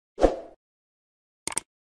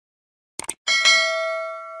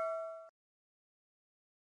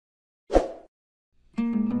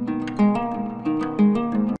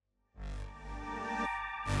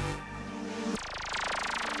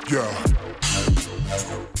Yeah.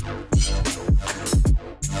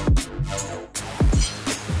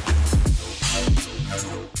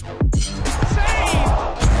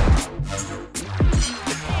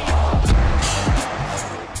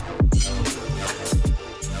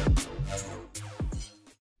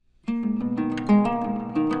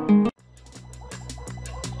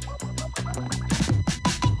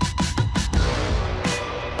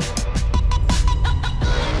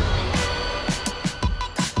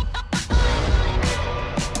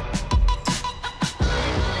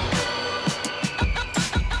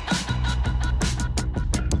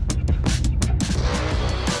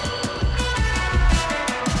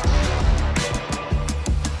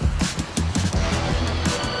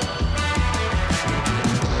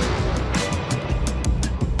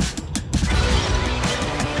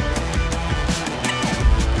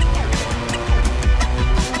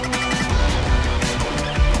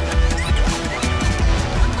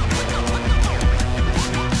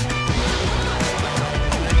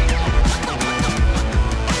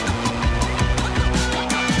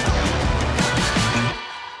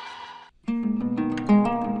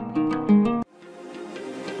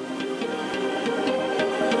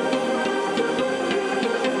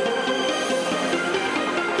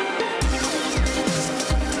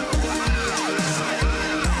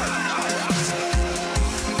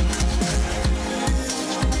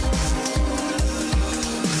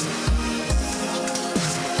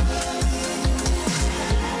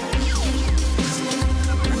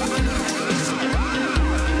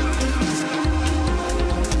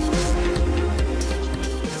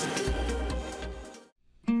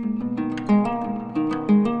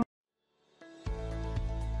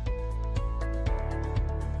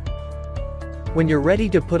 When you're ready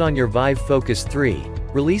to put on your Vive Focus 3,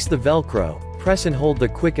 release the Velcro, press and hold the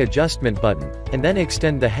quick adjustment button, and then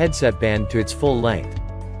extend the headset band to its full length.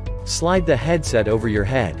 Slide the headset over your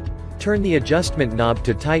head. Turn the adjustment knob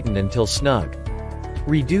to tighten until snug.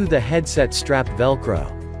 Redo the headset strap Velcro.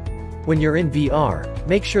 When you're in VR,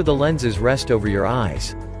 make sure the lenses rest over your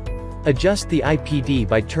eyes. Adjust the IPD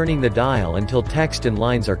by turning the dial until text and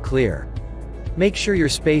lines are clear. Make sure your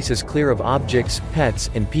space is clear of objects, pets,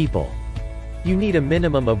 and people. You need a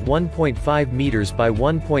minimum of 1.5 meters by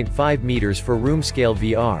 1.5 meters for room scale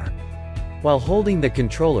VR. While holding the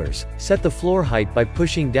controllers, set the floor height by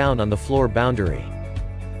pushing down on the floor boundary.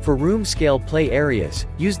 For room scale play areas,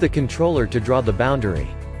 use the controller to draw the boundary.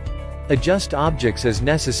 Adjust objects as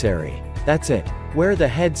necessary. That's it. Wear the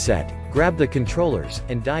headset, grab the controllers,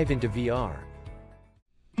 and dive into VR.